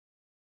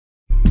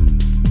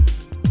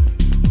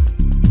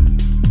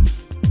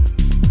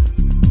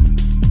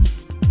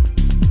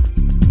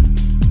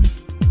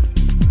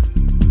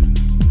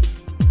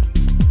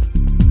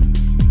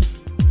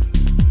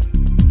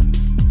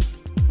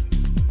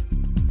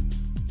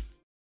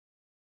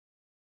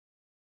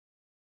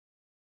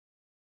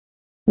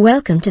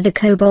Welcome to the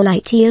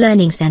COBOL-IT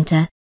Learning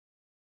Center.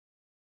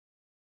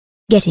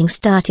 Getting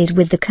started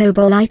with the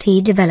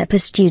COBOL-IT Developer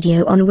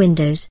Studio on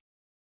Windows.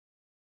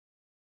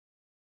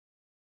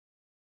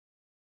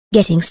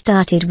 Getting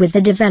started with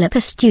the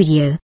Developer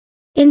Studio.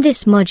 In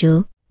this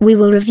module, we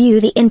will review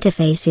the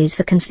interfaces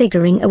for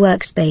configuring a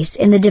workspace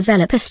in the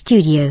Developer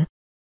Studio.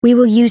 We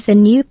will use the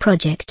New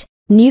Project,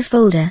 New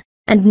Folder,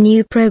 and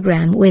New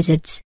Program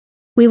wizards.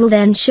 We will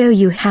then show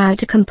you how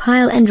to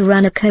compile and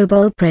run a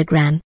COBOL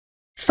program.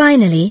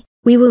 Finally,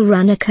 we will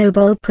run a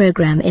COBOL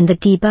program in the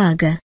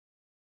debugger.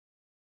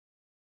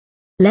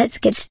 Let's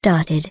get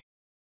started.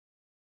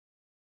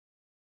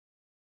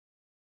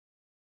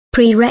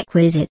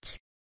 Prerequisites.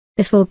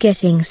 Before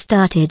getting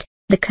started,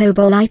 the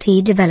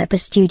COBOL-IT Developer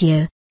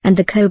Studio and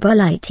the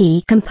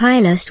COBOL-IT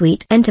Compiler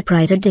Suite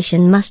Enterprise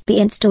Edition must be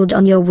installed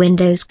on your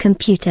Windows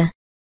computer.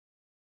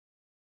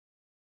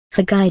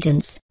 For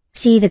guidance,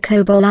 see the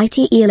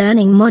COBOL-IT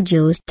e-learning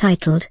modules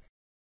titled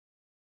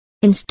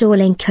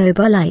Installing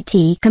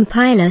COBOL-IT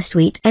Compiler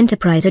Suite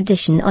Enterprise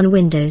Edition on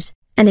Windows,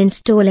 and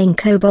Installing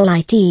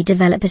COBOL-IT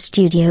Developer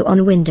Studio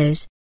on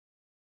Windows.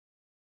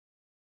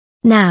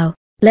 Now,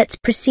 let's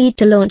proceed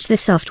to launch the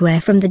software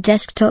from the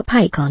desktop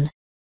icon.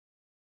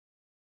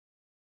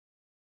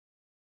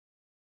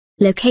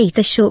 Locate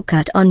the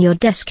shortcut on your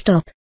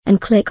desktop,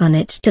 and click on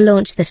it to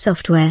launch the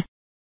software.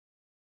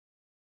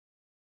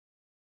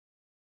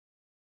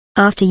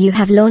 After you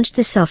have launched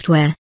the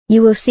software,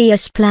 you will see a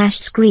splash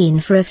screen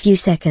for a few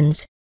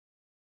seconds.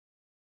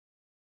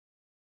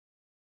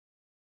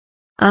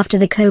 After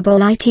the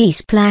COBOL-IT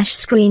splash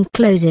screen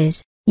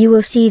closes, you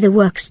will see the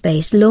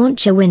Workspace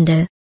Launcher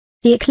window.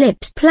 The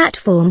Eclipse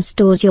platform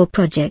stores your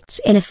projects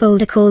in a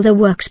folder called a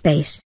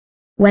workspace.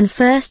 When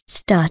first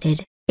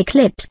started,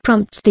 Eclipse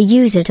prompts the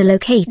user to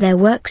locate their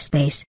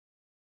workspace.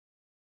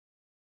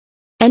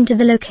 Enter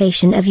the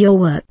location of your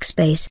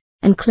workspace,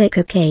 and click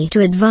OK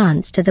to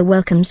advance to the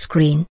welcome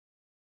screen.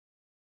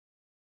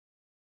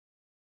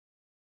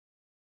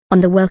 On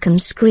the welcome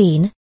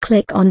screen,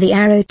 click on the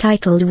arrow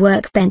titled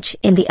Workbench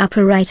in the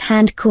upper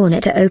right-hand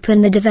corner to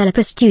open the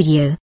Developer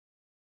Studio.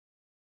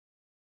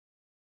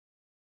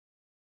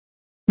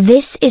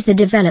 This is the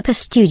Developer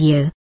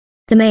Studio.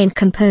 The main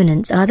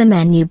components are the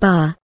menu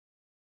bar,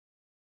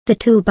 the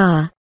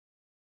toolbar,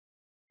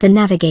 the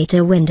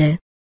navigator window,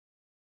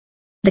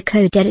 the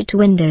code editor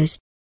windows,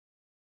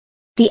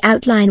 the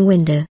outline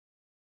window,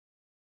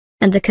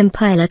 and the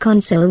compiler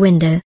console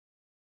window.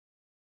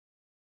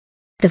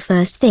 The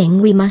first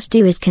thing we must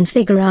do is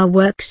configure our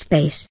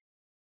workspace.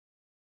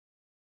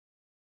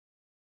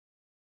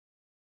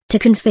 To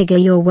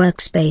configure your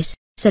workspace,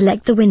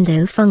 select the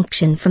window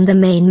function from the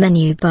main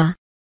menu bar.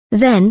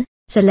 Then,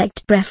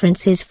 select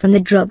Preferences from the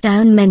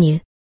drop-down menu.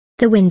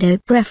 The window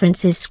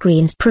preferences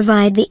screens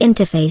provide the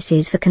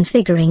interfaces for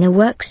configuring a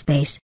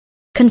workspace.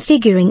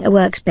 Configuring a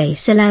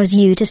workspace allows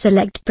you to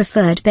select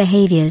preferred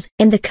behaviors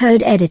in the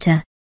code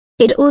editor.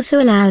 It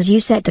also allows you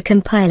set the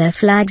compiler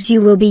flags you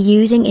will be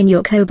using in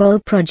your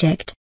COBOL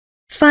project.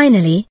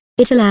 Finally,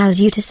 it allows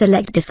you to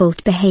select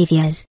default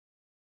behaviors.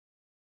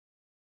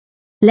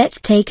 Let's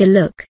take a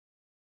look.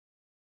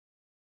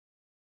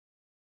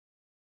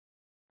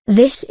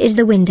 This is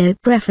the window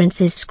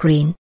preferences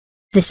screen.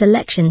 The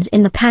selections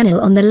in the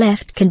panel on the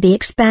left can be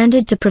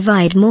expanded to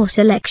provide more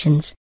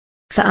selections.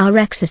 For our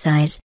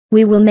exercise,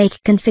 we will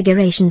make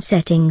configuration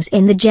settings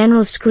in the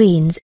general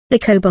screens, the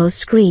COBOL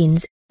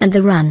screens, and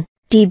the Run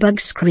Debug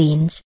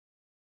screens.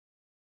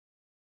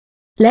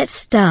 Let's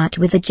start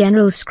with the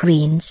general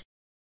screens.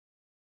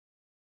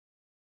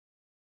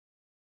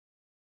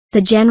 The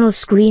general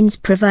screens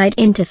provide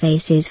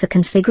interfaces for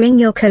configuring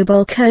your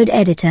COBOL code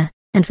editor,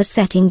 and for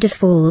setting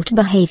default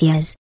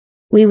behaviors.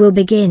 We will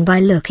begin by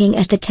looking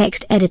at the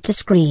text editor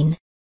screen.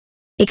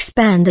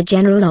 Expand the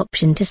general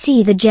option to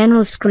see the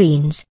general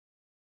screens.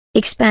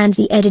 Expand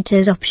the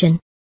editors option.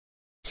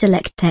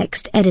 Select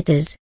text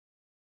editors.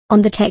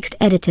 On the text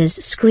editors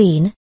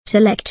screen,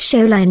 select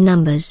Show Line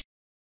Numbers.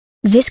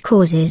 This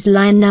causes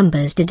line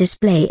numbers to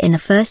display in the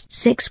first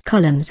 6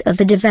 columns of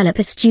the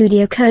Developer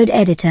Studio code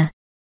editor.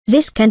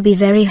 This can be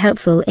very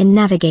helpful in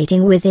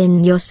navigating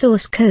within your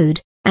source code,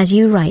 as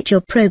you write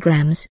your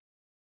programs.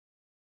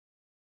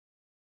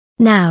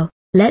 Now,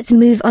 let's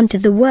move on to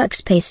the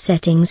Workspace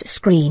Settings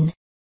screen.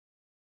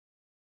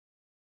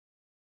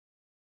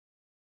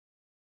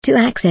 To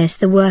access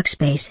the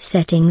Workspace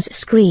Settings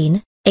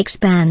screen,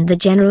 expand the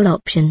General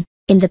option.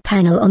 In the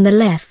panel on the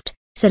left,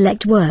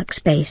 select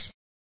Workspace.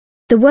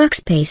 The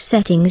Workspace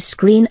Settings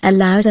screen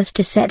allows us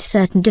to set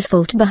certain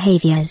default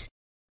behaviors.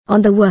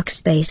 On the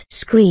Workspace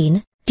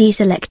screen,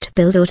 deselect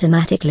Build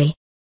Automatically.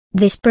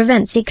 This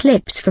prevents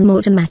Eclipse from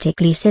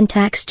automatically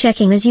syntax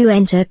checking as you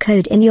enter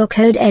code in your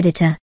code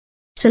editor.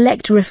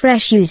 Select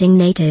Refresh using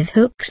native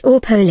hooks or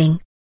polling.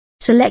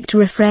 Select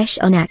Refresh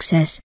on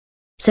access.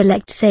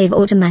 Select Save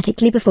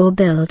automatically before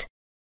build.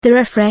 The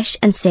refresh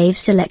and save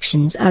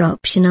selections are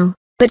optional,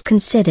 but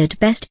considered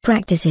best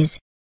practices.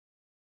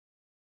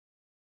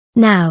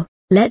 Now,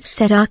 let's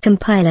set our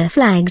compiler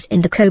flags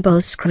in the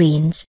COBOL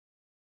screens.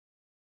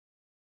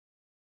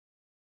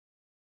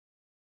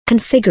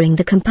 Configuring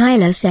the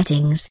compiler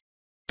settings.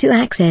 To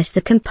access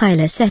the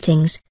compiler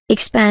settings,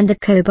 expand the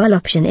COBOL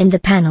option in the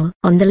panel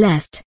on the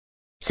left.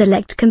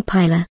 Select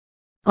Compiler.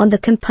 On the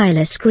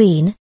compiler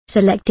screen,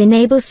 select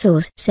Enable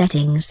Source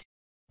Settings.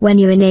 When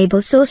you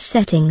enable source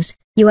settings,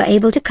 you are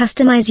able to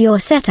customize your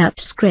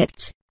setup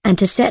scripts, and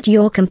to set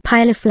your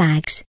compiler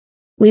flags.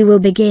 We will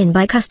begin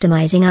by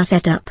customizing our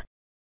setup.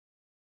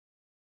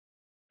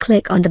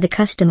 Click on the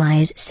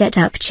Customize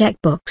Setup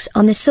checkbox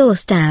on the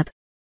Source tab.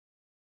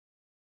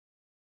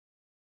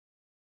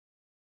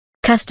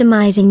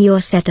 Customizing your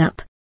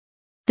setup.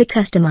 The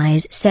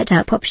Customize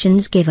Setup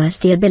options give us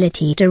the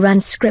ability to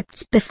run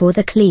scripts before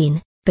the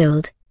clean,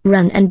 build,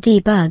 run and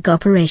debug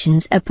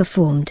operations are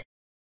performed.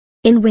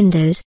 In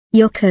Windows,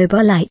 your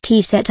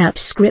COBOL-IT setup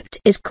script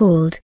is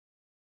called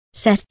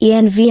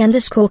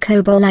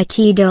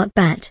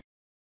set-env_COBOL-IT.bat.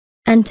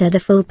 Enter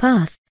the full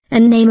path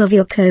and name of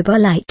your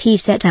COBOL-IT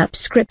setup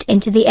script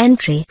into the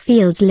entry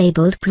fields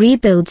labeled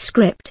Pre-Build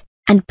Script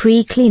and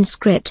Pre-Clean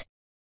Script.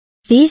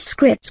 These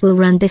scripts will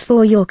run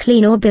before your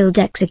clean or build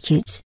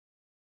executes.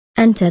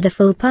 Enter the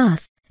full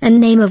path and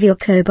name of your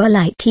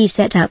COBOL-IT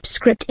setup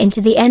script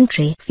into the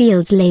entry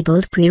fields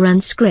labeled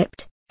Pre-Run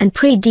Script and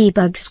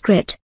Pre-Debug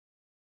Script.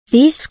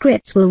 These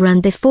scripts will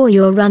run before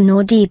your run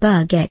or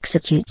debug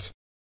executes.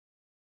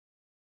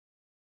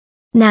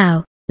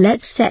 Now,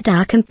 let's set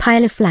our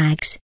compiler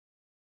flags.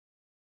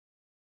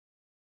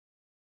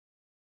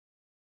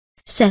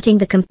 Setting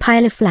the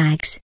compiler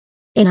flags.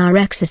 In our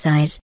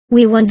exercise,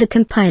 we want the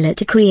compiler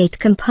to create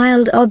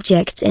compiled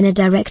objects in a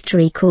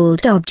directory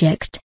called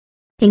Object.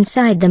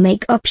 Inside the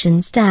Make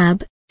Options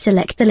tab,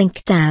 select the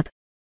Link tab.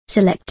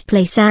 Select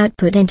Place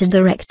Output into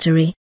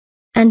Directory.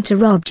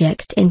 Enter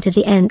Object into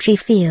the entry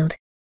field.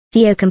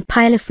 The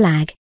compiler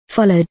flag,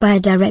 followed by a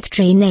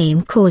directory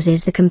name,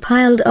 causes the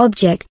compiled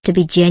object to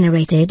be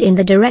generated in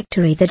the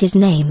directory that is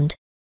named.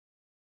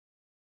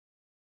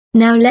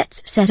 Now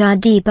let's set our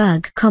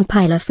debug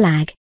compiler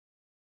flag.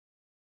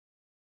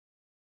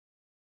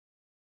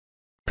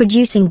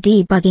 Producing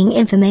debugging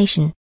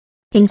information.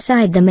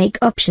 Inside the Make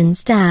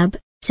Options tab,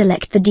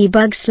 select the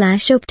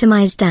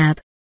Debug/Optimize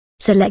tab.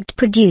 Select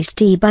Produce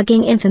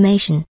Debugging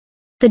Information.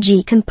 The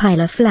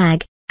G-compiler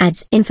flag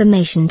adds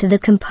information to the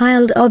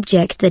compiled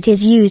object that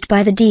is used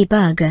by the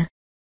debugger.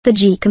 The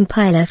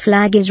G-compiler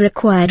flag is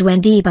required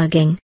when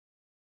debugging.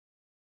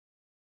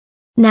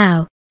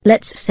 Now,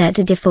 let's set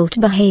a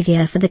default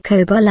behavior for the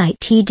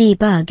COBOL-IT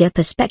debugger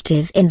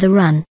perspective in the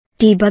Run,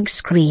 Debug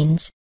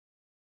screens.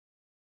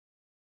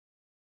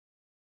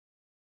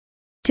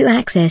 To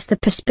access the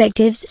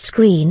Perspectives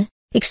screen,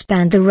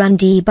 expand the Run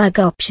Debug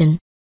option.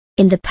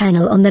 In the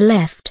panel on the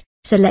left,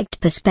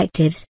 select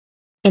Perspectives.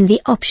 In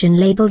the option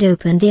labeled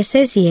Open the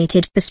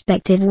associated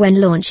perspective when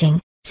launching,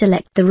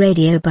 select the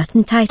radio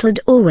button titled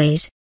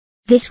Always.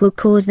 This will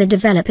cause the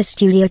Developer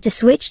Studio to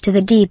switch to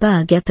the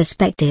debugger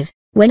perspective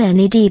when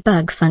any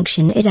debug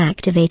function is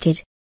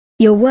activated.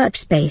 Your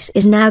workspace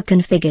is now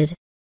configured.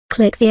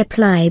 Click the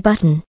Apply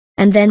button,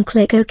 and then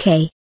click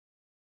OK.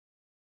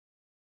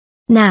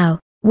 Now,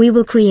 we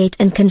will create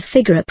and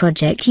configure a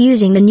project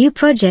using the new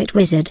Project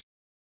Wizard.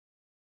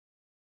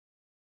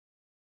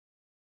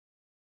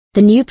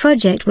 The new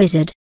Project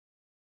Wizard.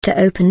 To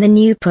open the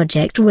new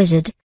Project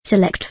Wizard,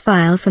 select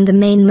File from the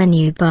main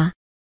menu bar.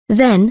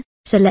 Then,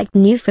 select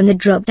New from the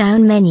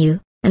drop-down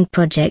menu, and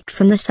Project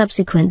from the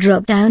subsequent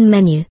drop-down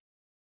menu.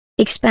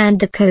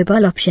 Expand the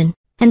COBOL option,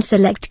 and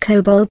select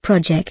COBOL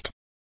Project.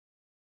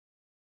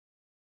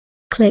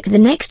 Click the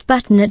Next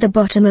button at the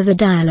bottom of the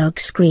dialog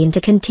screen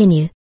to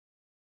continue.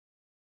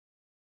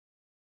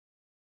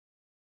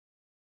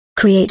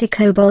 Create a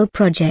COBOL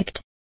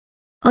project.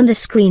 On the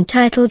screen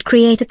titled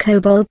Create a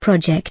COBOL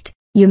project,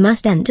 you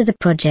must enter the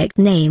project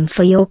name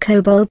for your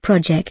COBOL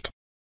project.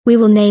 We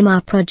will name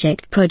our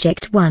project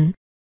Project 1.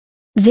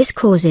 This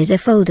causes a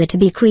folder to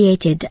be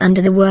created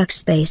under the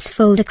Workspace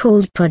folder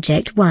called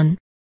Project 1.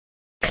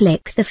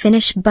 Click the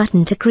Finish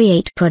button to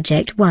create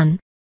Project 1.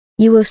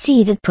 You will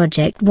see that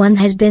Project 1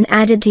 has been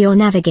added to your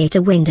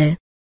Navigator window.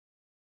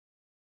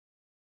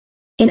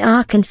 In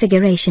our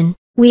configuration,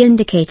 we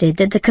indicated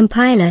that the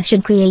compiler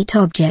should create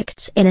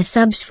objects in a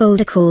subs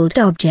folder called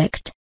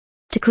Object.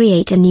 To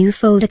create a new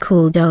folder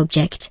called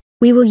Object,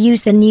 we will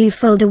use the New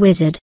Folder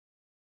Wizard.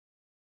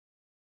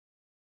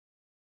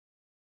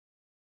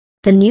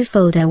 The New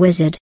Folder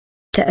Wizard.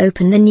 To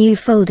open the New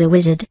Folder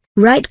Wizard,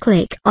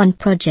 right-click on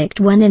Project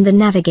 1 in the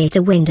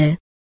Navigator window.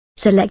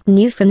 Select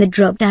New from the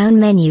drop-down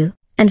menu,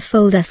 and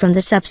Folder from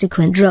the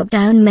subsequent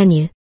drop-down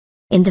menu.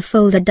 In the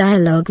Folder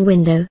dialog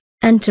window,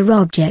 enter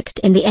Object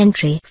in the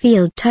entry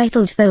field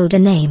titled Folder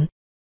Name.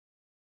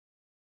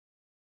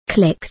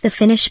 Click the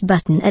Finish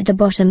button at the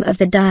bottom of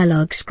the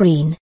dialog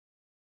screen.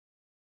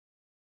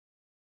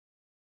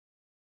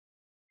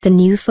 The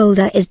new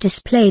folder is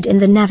displayed in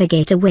the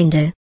Navigator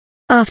window.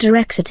 After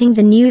exiting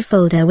the New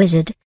Folder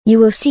Wizard, you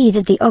will see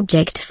that the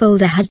Object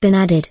folder has been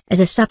added as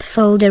a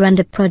subfolder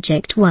under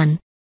Project 1.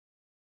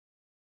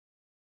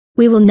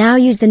 We will now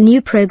use the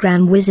new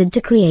Program Wizard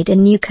to create a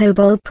new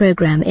COBOL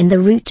program in the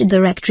root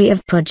directory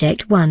of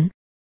Project 1.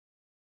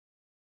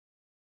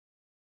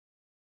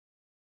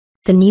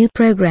 the new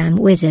program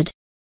wizard.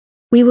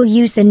 We will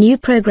use the new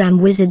program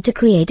wizard to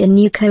create a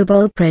new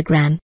COBOL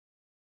program.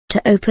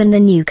 To open the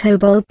new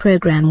COBOL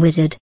program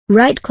wizard,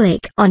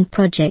 right-click on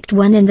Project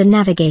 1 in the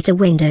Navigator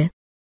window.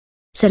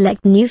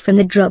 Select New from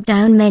the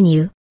drop-down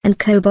menu, and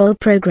COBOL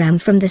Program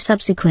from the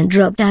subsequent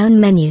drop-down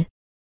menu.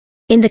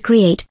 In the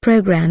Create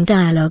Program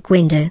dialog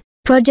window,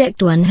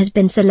 Project 1 has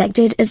been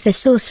selected as the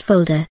source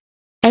folder.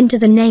 Enter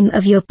the name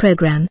of your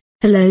program,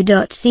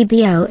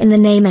 hello.cbl, in the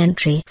name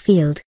entry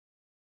field.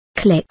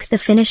 Click the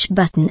Finish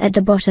button at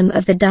the bottom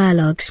of the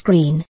dialog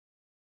screen.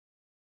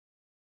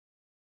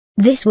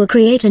 This will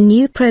create a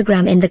new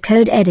program in the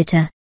code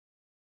editor.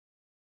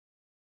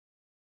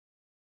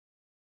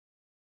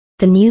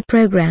 The new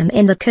program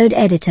in the code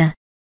editor.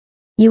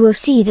 You will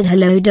see that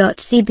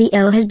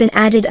hello.cbl has been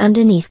added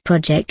underneath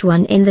Project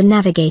 1 in the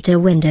Navigator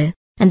window,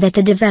 and that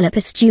the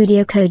Developer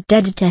Studio code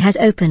editor has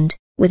opened,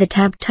 with a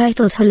tab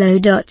titled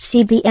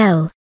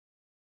hello.cbl.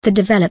 The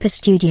Developer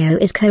Studio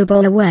is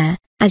COBOL aware,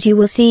 as you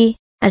will see,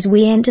 as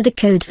we enter the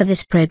code for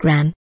this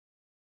program.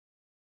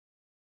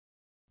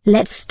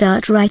 Let's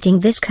start writing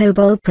this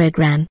COBOL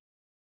program.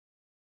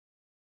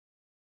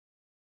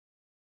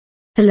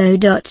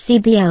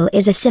 Hello.cbl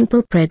is a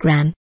simple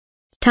program.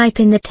 Type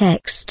in the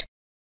text.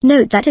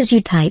 Note that as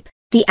you type,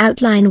 the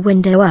outline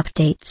window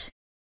updates.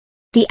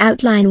 The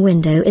outline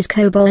window is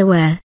COBOL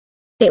aware.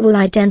 It will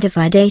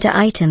identify data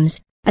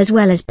items, as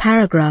well as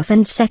paragraph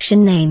and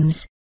section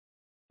names.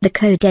 The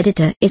code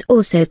editor is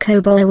also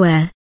COBOL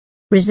aware.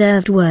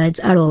 Reserved words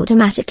are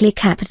automatically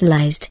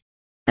capitalized.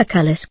 A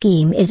color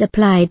scheme is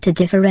applied to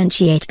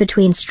differentiate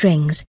between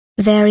strings,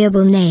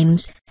 variable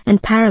names,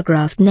 and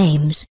paragraph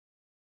names.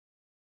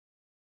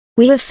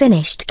 We have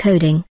finished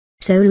coding,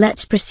 so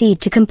let's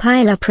proceed to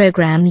compile our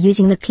program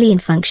using the clean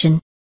function.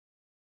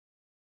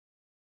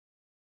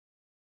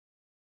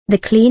 The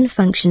clean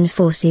function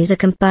forces a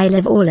compile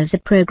of all of the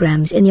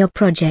programs in your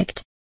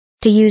project.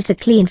 To use the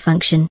clean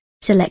function,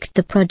 select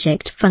the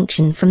project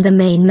function from the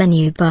main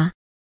menu bar.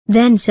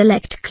 Then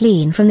select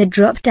Clean from the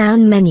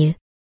drop-down menu.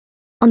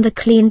 On the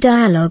Clean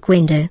dialog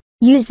window,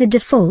 use the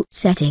default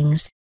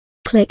settings.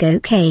 Click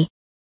OK.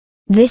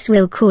 This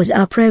will cause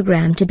our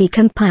program to be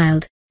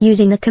compiled,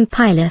 using the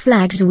compiler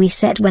flags we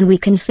set when we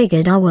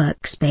configured our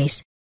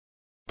workspace.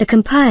 The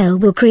compile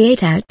will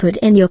create output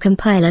in your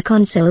compiler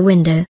console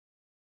window.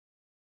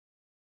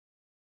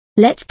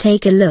 Let's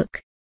take a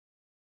look.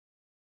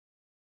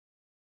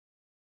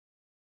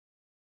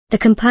 The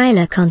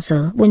compiler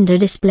console window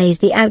displays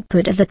the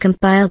output of the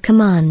compile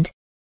command.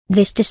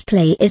 This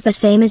display is the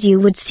same as you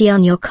would see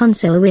on your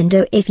console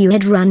window if you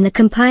had run the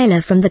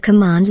compiler from the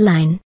command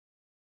line.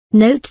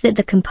 Note that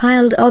the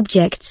compiled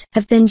objects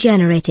have been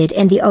generated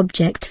in the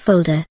object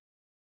folder.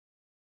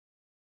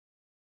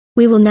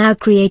 We will now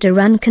create a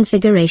run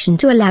configuration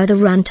to allow the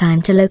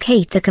runtime to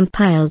locate the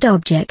compiled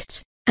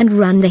objects, and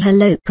run the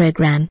hello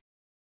program.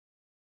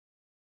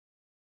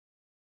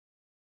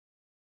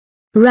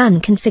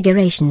 Run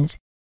configurations.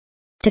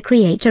 To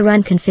create a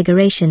run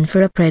configuration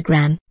for a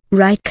program,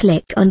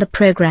 right-click on the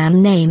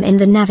program name in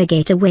the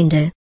Navigator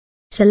window.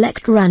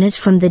 Select Run as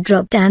from the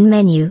drop-down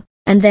menu,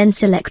 and then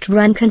select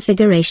Run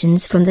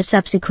Configurations from the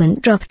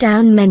subsequent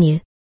drop-down menu.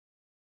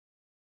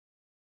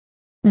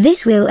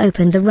 This will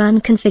open the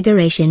Run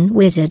Configuration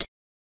wizard.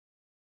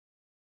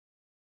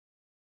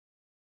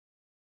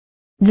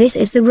 This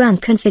is the Run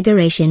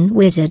Configuration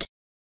wizard.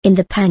 In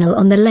the panel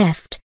on the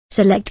left,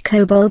 select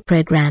COBOL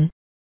Program.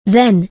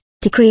 Then,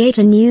 to create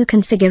a new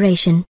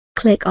configuration,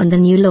 click on the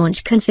New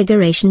Launch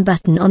Configuration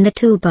button on the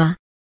toolbar.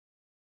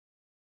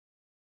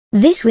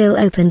 This will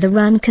open the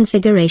Run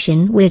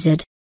Configuration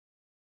wizard.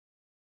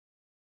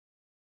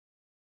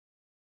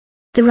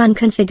 The Run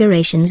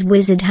Configurations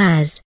wizard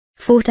has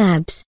 4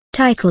 tabs,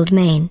 titled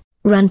Main,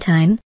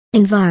 Runtime,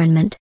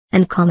 Environment,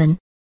 and Common.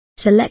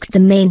 Select the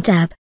Main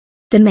tab.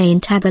 The Main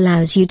tab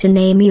allows you to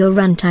name your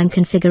runtime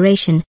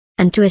configuration,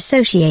 and to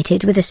associate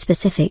it with a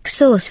specific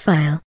source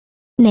file.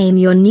 Name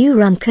your new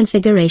run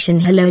configuration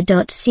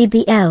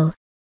hello.cbl.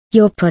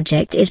 Your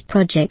project is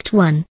Project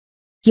 1.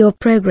 Your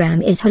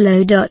program is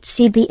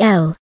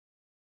hello.cbl.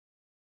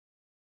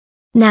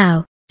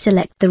 Now,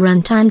 select the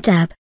Runtime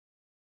tab.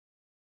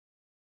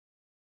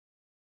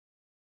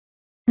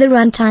 The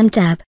Runtime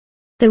tab.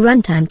 The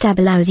Runtime tab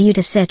allows you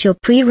to set your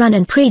pre-run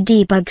and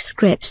pre-debug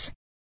scripts.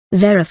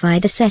 Verify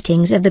the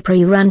settings of the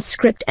pre-run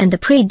script and the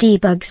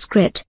pre-debug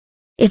script.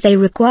 If they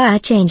require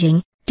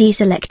changing,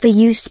 deselect the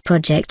Use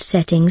Project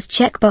Settings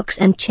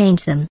checkbox and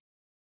change them.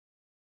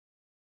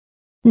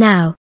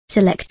 Now,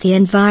 select the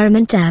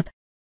Environment tab.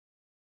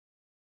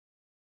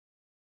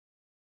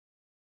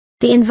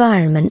 The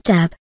Environment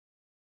tab.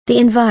 The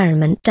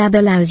Environment tab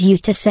allows you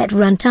to set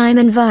runtime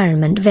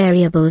environment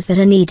variables that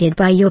are needed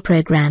by your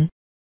program.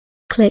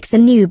 Click the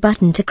New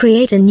button to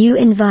create a new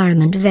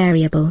environment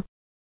variable.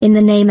 In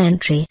the name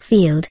entry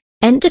field,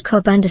 enter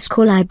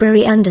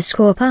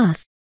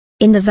cob_library_path.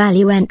 In the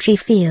value entry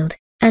field,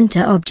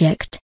 enter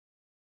object.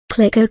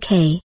 Click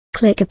OK,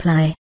 click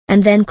Apply,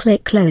 and then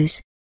click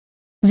Close.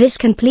 This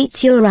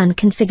completes your run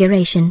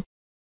configuration.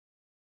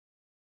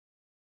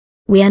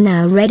 We are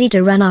now ready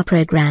to run our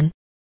program.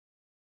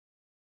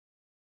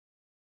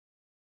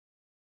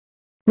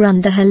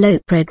 Run the Hello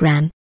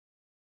program.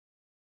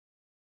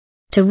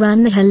 To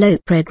run the Hello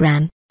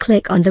program,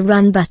 click on the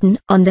Run button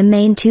on the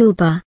main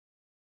toolbar.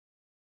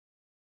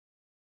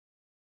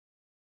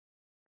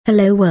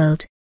 Hello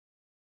World.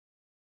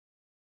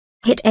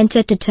 Hit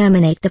Enter to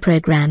terminate the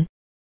program.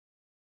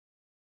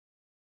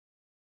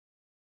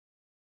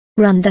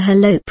 Run the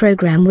Hello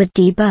program with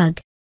Debug.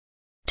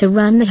 To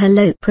run the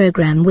Hello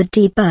program with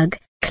Debug,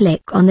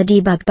 click on the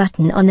Debug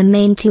button on the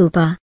main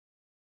toolbar.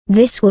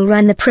 This will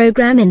run the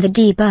program in the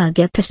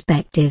debugger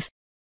perspective.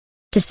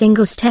 To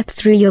single step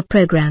through your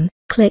program,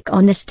 click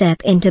on the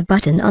Step Into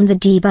button on the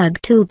Debug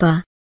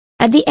toolbar.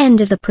 At the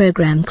end of the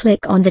program,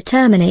 click on the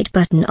Terminate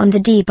button on the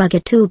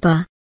Debugger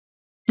toolbar.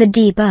 The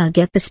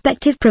debugger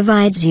perspective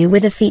provides you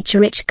with a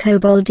feature-rich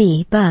COBOL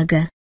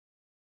debugger.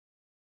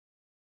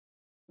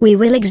 We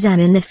will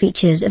examine the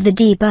features of the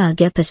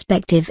debugger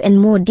perspective in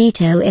more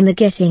detail in the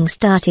Getting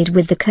Started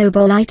with the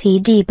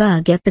COBOL-IT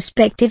Debugger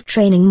Perspective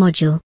training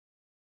module.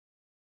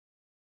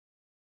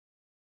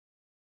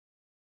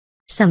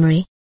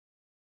 Summary.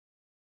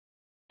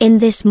 In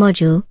this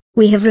module,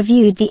 we have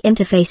reviewed the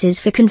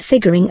interfaces for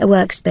configuring a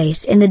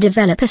workspace in the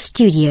Developer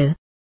Studio.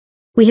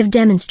 We have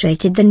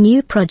demonstrated the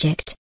new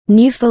project,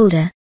 new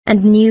folder,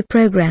 and new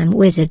program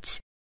wizards.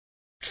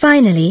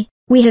 Finally,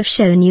 we have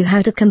shown you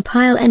how to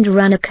compile and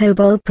run a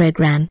COBOL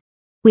program.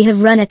 We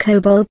have run a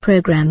COBOL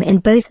program in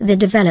both the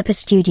Developer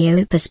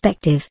Studio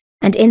perspective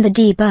and in the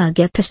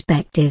debugger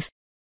perspective.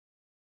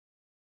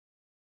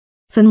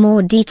 For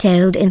more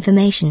detailed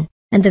information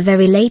and the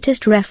very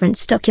latest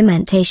reference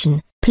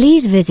documentation,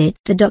 please visit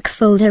the doc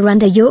folder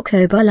under your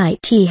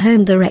COBOL-IT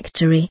home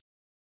directory.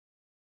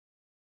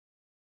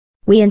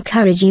 We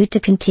encourage you to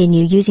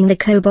continue using the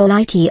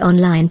COBOL-IT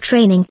online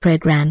training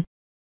program.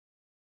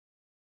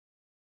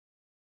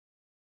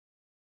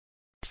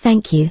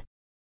 Thank you.